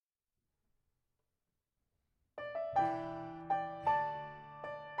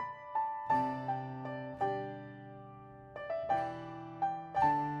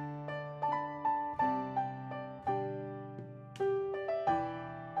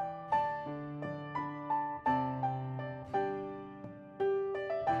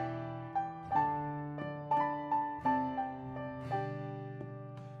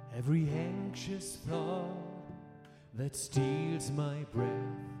Every anxious thought that steals my breath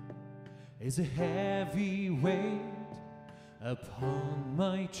is a heavy weight upon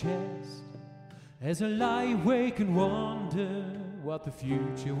my chest. As I lie awake and wonder what the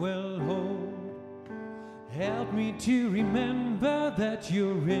future will hold, help me to remember that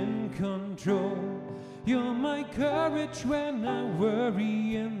you're in control. You're my courage when I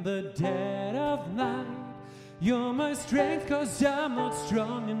worry in the dead of night. You're my strength 'cause I'm not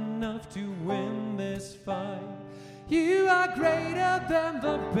strong enough to win this fight. You are greater than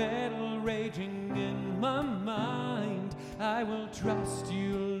the battle raging in my mind. I will trust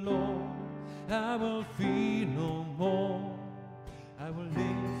you, Lord. I will fear no more. I will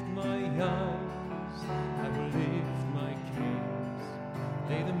lift my eyes. I will lift my cares.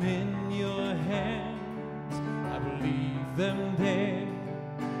 Lay them in your hands. I will leave them there.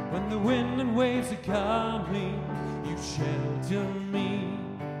 When the wind and waves are coming, you shelter me.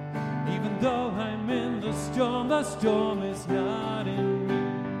 Even though I'm in the storm is not in me.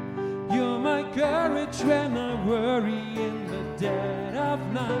 You're my courage when I worry in the dead of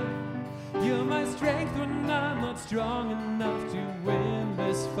night. You're my strength when I'm not strong enough to win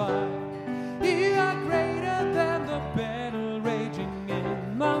this fight. You are greater than the battle raging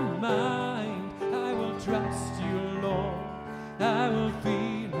in my mind. I will trust you, Lord. I will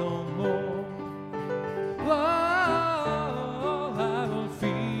fear no more. Oh, I will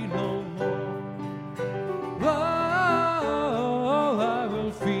fear no more. Oh, I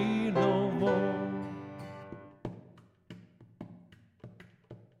will fear no more.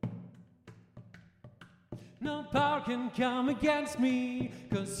 No power can come against me,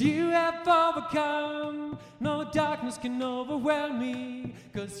 'cause you have overcome. No darkness can overwhelm me,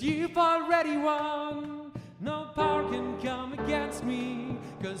 'cause you've already won. No power can come against me,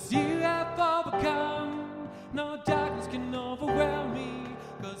 'cause you have overcome. No darkness can overwhelm me,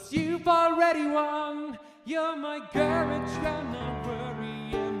 'cause you've already won. You're my courage when I worry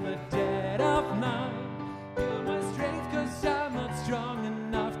in the dead of night. You're my strength 'cause I'm not strong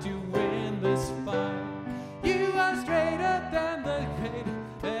enough to win this fight. You are straighter than the great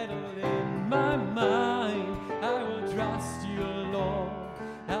battle in my mind. I will trust you, Lord.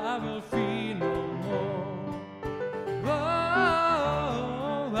 I will fear